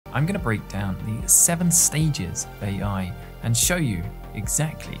I'm going to break down the 7 stages of AI and show you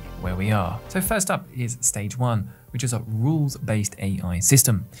exactly where we are. So first up is stage 1, which is a rules-based AI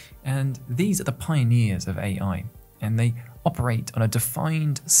system. And these are the pioneers of AI, and they operate on a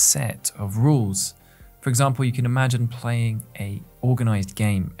defined set of rules. For example, you can imagine playing an organized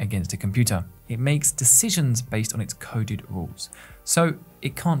game against a computer. It makes decisions based on its coded rules, so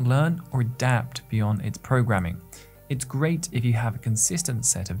it can't learn or adapt beyond its programming. It's great if you have a consistent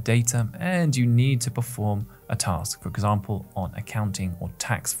set of data and you need to perform a task, for example, on accounting or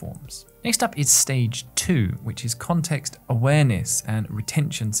tax forms. Next up is stage 2, which is context awareness and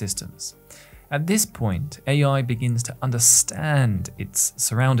retention systems. At this point, AI begins to understand its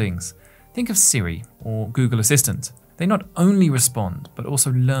surroundings. Think of Siri or Google Assistant. They not only respond, but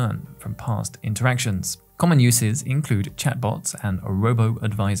also learn from past interactions. Common uses include chatbots and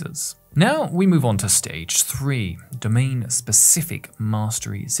robo-advisors. Now we move on to stage 3, domain-specific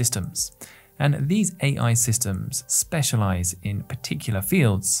mastery systems. And these AI systems specialize in particular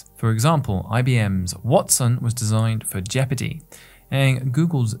fields. For example, IBM's Watson was designed for Jeopardy, and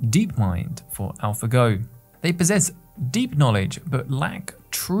Google's DeepMind for AlphaGo. They possess deep knowledge but lack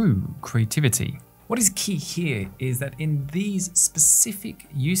true creativity. What is key here is that in these specific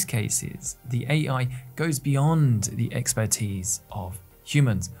use cases, the AI goes beyond the expertise of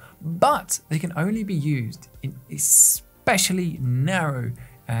humans, but they can only be used in especially narrow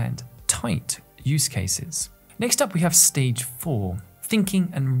and tight use cases. Next up, we have stage 4, thinking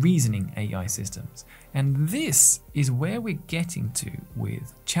and reasoning AI systems. And this is where we're getting to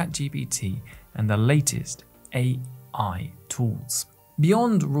with ChatGPT and the latest AI tools.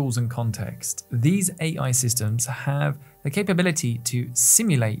 Beyond rules and context, these AI systems have the capability to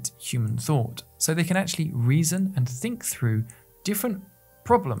simulate human thought, so they can actually reason and think through different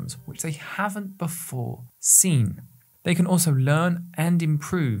problems which they haven't before seen. They can also learn and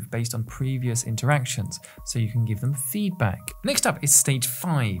improve based on previous interactions, so you can give them feedback. Next up is stage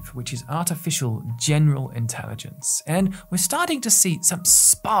 5, which is artificial general intelligence. And we're starting to see some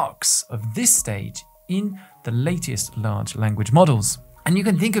sparks of this stage in the latest large language models. And you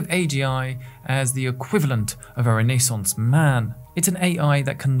can think of AGI as the equivalent of a Renaissance man. It's an AI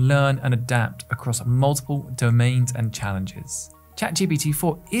that can learn and adapt across multiple domains and challenges. ChatGPT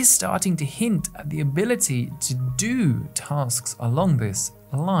 4 is starting to hint at the ability to do tasks along this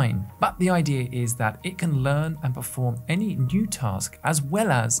line, but the idea is that it can learn and perform any new task as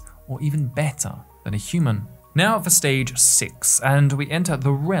well as, or even better than a human. Now for stage 6, and we enter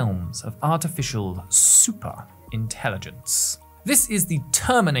the realms of artificial super intelligence. This is the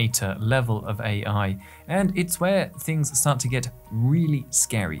Terminator level of AI, and it's where things start to get really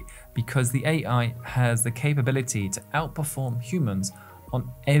scary because the AI has the capability to outperform humans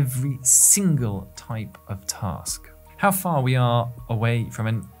on every single type of task. How far we are away from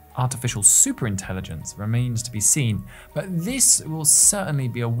an artificial superintelligence remains to be seen, but this will certainly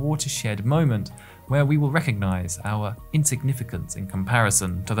be a watershed moment where we will recognize our insignificance in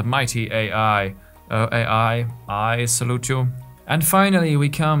comparison to the mighty AI. Oh, AI, I salute you. And finally, we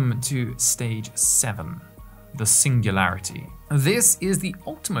come to stage 7, the Singularity. This is the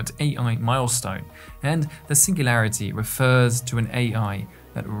ultimate AI milestone, and the Singularity refers to an AI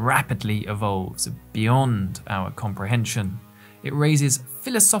that rapidly evolves beyond our comprehension. It raises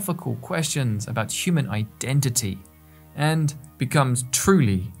philosophical questions about human identity and becomes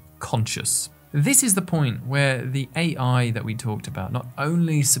truly conscious. This is the point where the AI that we talked about not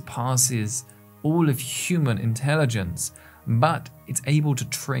only surpasses all of human intelligence, but it's able to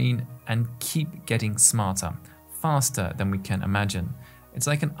train and keep getting smarter, faster than we can imagine. It's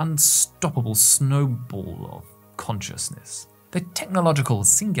like an unstoppable snowball of consciousness. The technological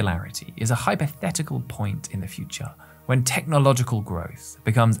singularity is a hypothetical point in the future when technological growth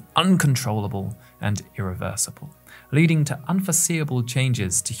becomes uncontrollable and irreversible, leading to unforeseeable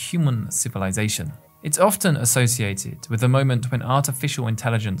changes to human civilization. It's often associated with the moment when artificial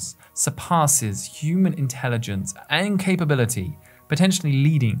intelligence surpasses human intelligence and capability, potentially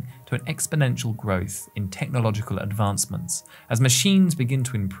leading to an exponential growth in technological advancements as machines begin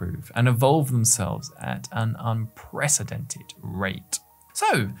to improve and evolve themselves at an unprecedented rate.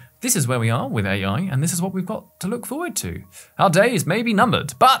 So, this is where we are with AI, and this is what we've got to look forward to. Our days may be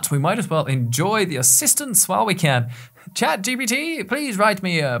numbered, but we might as well enjoy the assistance while we can. ChatGPT, please write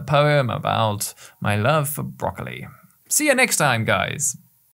me a poem about my love for broccoli. See you next time, guys.